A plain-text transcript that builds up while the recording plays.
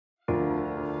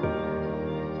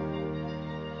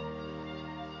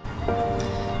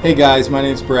Hey guys, my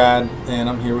name's Brad and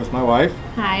I'm here with my wife.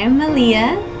 Hi, I'm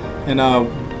Malia. And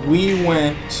we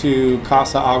went to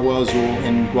Casa Agua Azul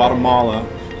in Guatemala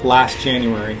last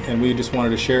January, and we just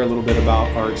wanted to share a little bit about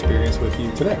our experience with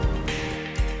you today.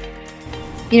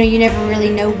 You know, you never really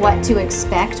know what to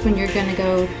expect when you're going to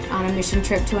go on a mission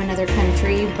trip to another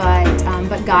country,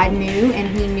 but God knew,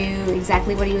 and He knew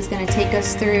exactly what He was going to take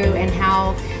us through, and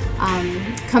how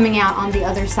coming out on the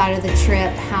other side of the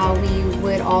trip, how we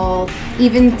would all,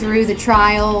 even through the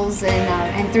trials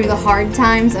and through the hard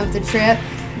times of the trip,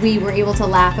 we were able to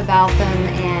laugh about them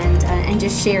and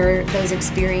just share those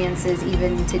experiences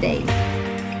even today.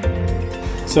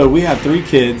 So we have 3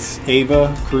 kids,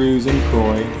 Ava, Cruz, and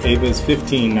Croy. Ava is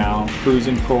 15 now, Cruz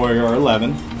and Croy are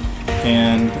 11,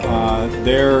 and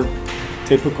they're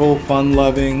typical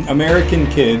fun-loving American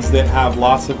kids that have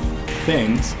lots of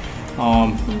things.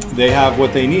 They have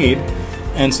what they need,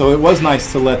 and so it was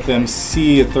nice to let them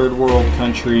see a third world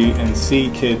country and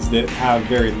see kids that have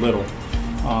very little.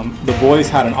 The boys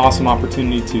had an awesome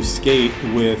opportunity to skate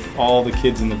with all the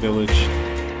kids in the village.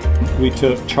 We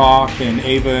took chalk, and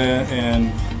Ava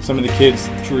and some of the kids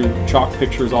drew chalk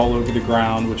pictures all over the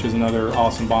ground, which is another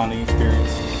awesome bonding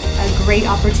experience. A great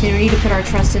opportunity to put our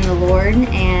trust in the Lord,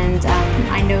 and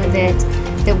I know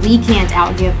that we can't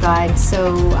outgive God,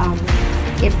 so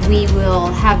if we will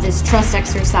have this trust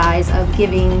exercise of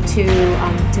giving to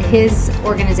His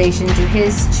organization, to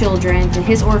His children, to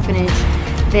His orphanage,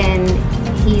 then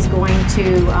He's going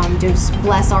to just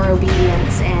bless our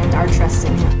obedience and our trust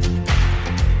in Him.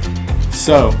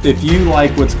 So, if you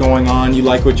like what's going on, you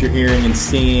like what you're hearing and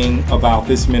seeing about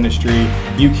this ministry,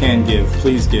 you can give.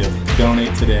 Please give.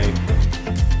 Donate today.